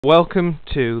Welcome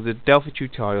to the Delphi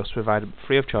tutorials provided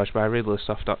free of charge by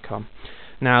ReadListSoft.com.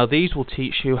 Now these will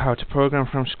teach you how to program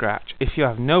from scratch. If you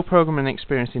have no programming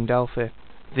experience in Delphi,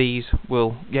 these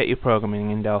will get you programming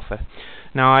in Delphi.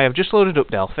 Now I have just loaded up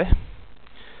Delphi,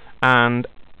 and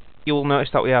you will notice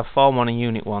that we have Form 1 and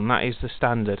Unit 1. That is the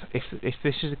standard. If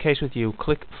this is the case with you,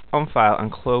 click on File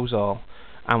and Close All.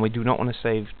 And we do not want to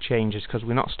save changes because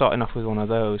we're not starting off with one of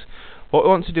those. What we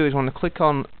want to do is click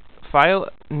on File,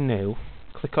 New,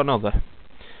 click on Other,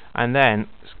 and then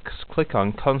click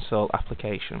on Console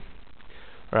Application.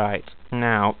 Right,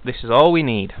 now this is all we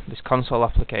need, this console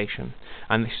application,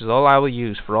 and this is all I will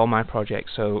use for all my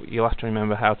projects, so you'll have to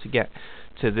remember how to get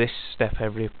to this step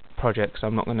every project, so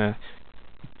I'm not going to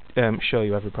show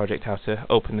you every project how to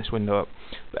open this window up.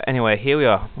 But anyway, here we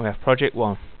are, we have Project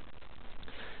 1.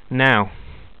 Now,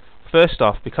 first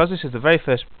off, because this is the very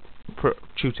first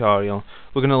tutorial,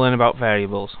 we're going to learn about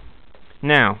variables.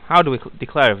 Now, how do we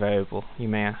declare a variable, you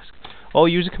may ask? Or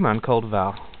use a command called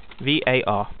var,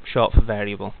 V-A-R, short for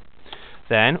variable.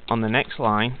 Then, on the next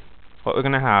line, what we're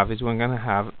going to have is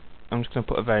I'm just going to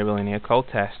put a variable in here called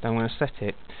test. I'm going to set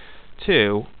it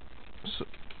to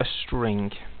a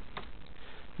string.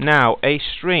 Now, a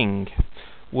string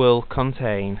will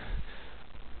contain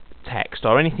text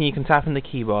or anything you can type on the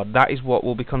keyboard. That is what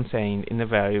will be contained in the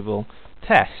variable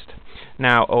test.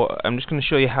 Now, I'm just going to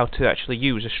show you how to actually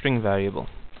use a string variable.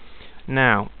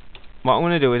 Now, what I'm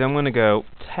going to do is I'm going to go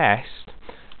test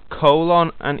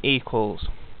colon and equals,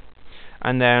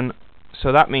 and then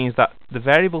so that means that the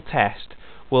variable test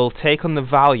will take on the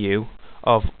value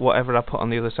of whatever I put on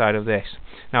the other side of this.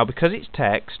 Now, because it's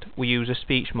text, we use a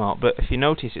speech mark, but if you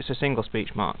notice, it's a single speech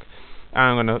mark.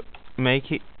 And I'm going to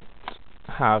make it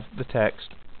have the text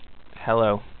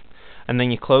hello, and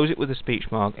then you close it with a speech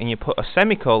mark and you put a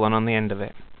semicolon on the end of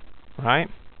it, right?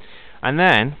 And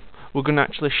then we're going to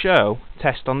actually show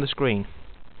test on the screen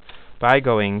by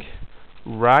going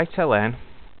write ln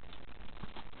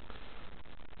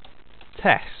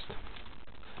test,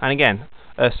 and again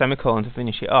a semicolon to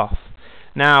finish it off.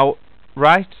 Now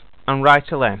write and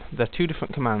write ln, they're two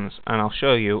different commands, and I'll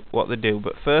show you what they do.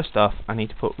 But first off, I need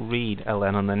to put read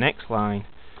ln on the next line,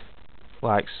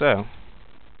 like so.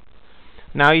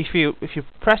 Now if you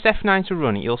press F9 to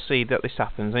run it, you'll see that this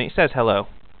happens and it says hello.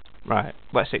 Right,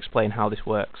 let's explain how this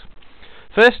works.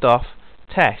 First off,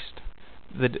 test,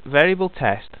 the variable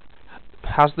test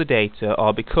has the data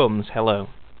or becomes hello.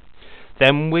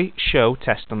 Then we show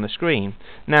test on the screen.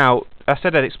 Now, I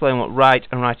said I'd explain what write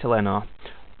and write ln are.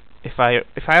 If I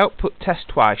output test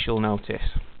twice, you'll notice.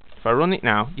 If I run it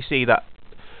now, you see that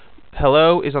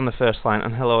hello is on the first line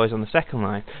and hello is on the second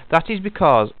line. That is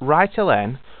because write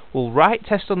ln will write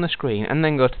test on the screen and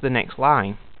then go to the next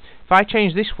line. If I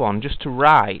change this one just to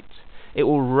write, it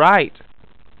will write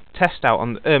test out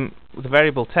on the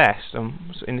variable test,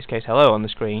 in this case hello, on the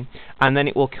screen, and then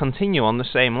it will continue on the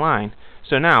same line.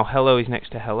 So now hello is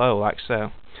next to hello, like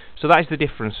so. So that is the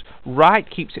difference. Write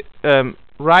keeps it.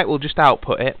 Write will just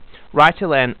output it. Write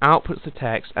ln outputs the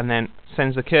text and then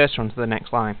sends the cursor onto the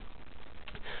next line.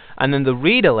 And then the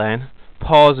read ln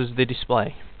pauses the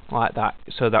display like that,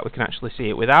 so that we can actually see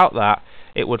it. Without that,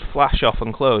 it would flash off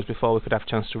and close before we could have a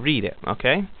chance to read it.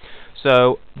 Okay,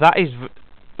 so that is.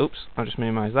 Oops, I'll just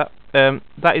minimize that.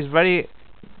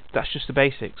 That's just the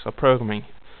basics of programming,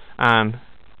 and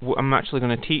what I'm actually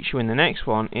going to teach you in the next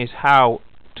one is how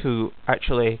to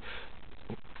actually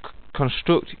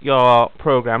construct your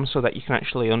programs so that you can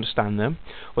actually understand them.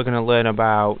 We're going to learn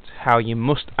about how you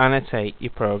must annotate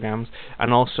your programs,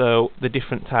 and also the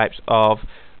different types of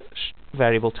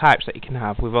variable types that you can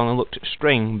have. We've only looked at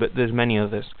string, but there's many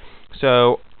others.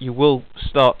 So you will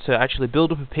start to actually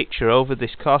build up a picture over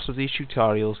this course of these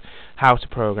tutorials how to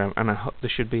program, and I hope there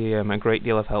should be a great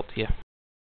deal of help to you.